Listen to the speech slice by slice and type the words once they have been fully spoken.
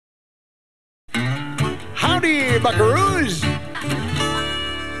Howdy, buckaroos.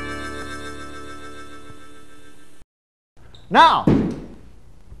 Now,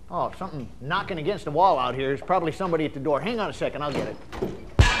 oh, something knocking against the wall out here. There's probably somebody at the door. Hang on a second, I'll get it.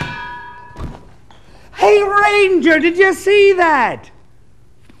 Hey, Ranger, did you see that?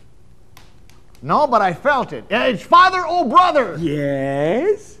 No, but I felt it. It's Father O'Brother.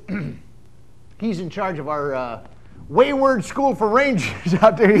 Yes? He's in charge of our wayward school for rangers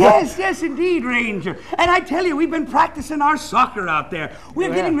out there. Yes, yes, indeed, Ranger. And I tell you, we've been practicing our soccer out there.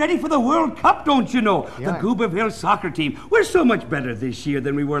 We're getting ready for the World Cup, don't you know? Yeah. The Gooba Hill soccer team. We're so much better this year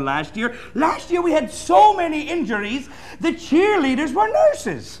than we were last year. Last year we had so many injuries, the cheerleaders were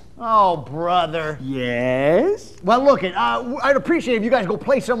nurses. Oh, brother. Yes? Well, look, I'd appreciate if you guys go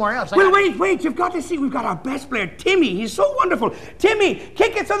play somewhere else. Well, wait, you've got to see. We've got our best player, Timmy. He's so wonderful. Timmy,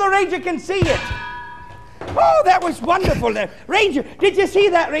 kick it so the Ranger can see it. Oh, that was wonderful there. Ranger, did you see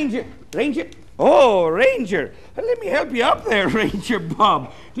that, Ranger? Ranger? Oh, Ranger. Let me help you up there, Ranger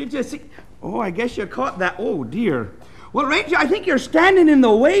Bob. Did you see? Oh, I guess you caught that. Oh, dear. Well, Ranger, I think you're standing in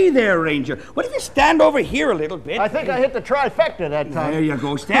the way there, Ranger. What if you stand over here a little bit? I think I hit the trifecta that time. There you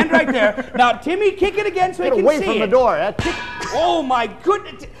go. Stand right there. Now, Timmy, kick it again so he Get can away see from the it. door. Oh, my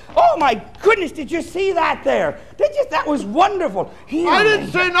goodness. Oh, my goodness. Did you see that there? That was wonderful. Here, I didn't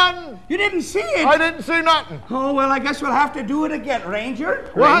Ranger. see nothing. You didn't see it? I didn't see nothing. Oh, well, I guess we'll have to do it again, Ranger.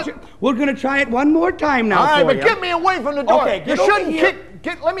 What? Ranger, we're going to try it one more time now All right, for but you. get me away from the door. Okay, you get over shouldn't here.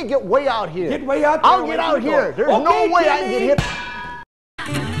 let me get way out here. Get way out there. I'll get out here. There's no way I can get hit.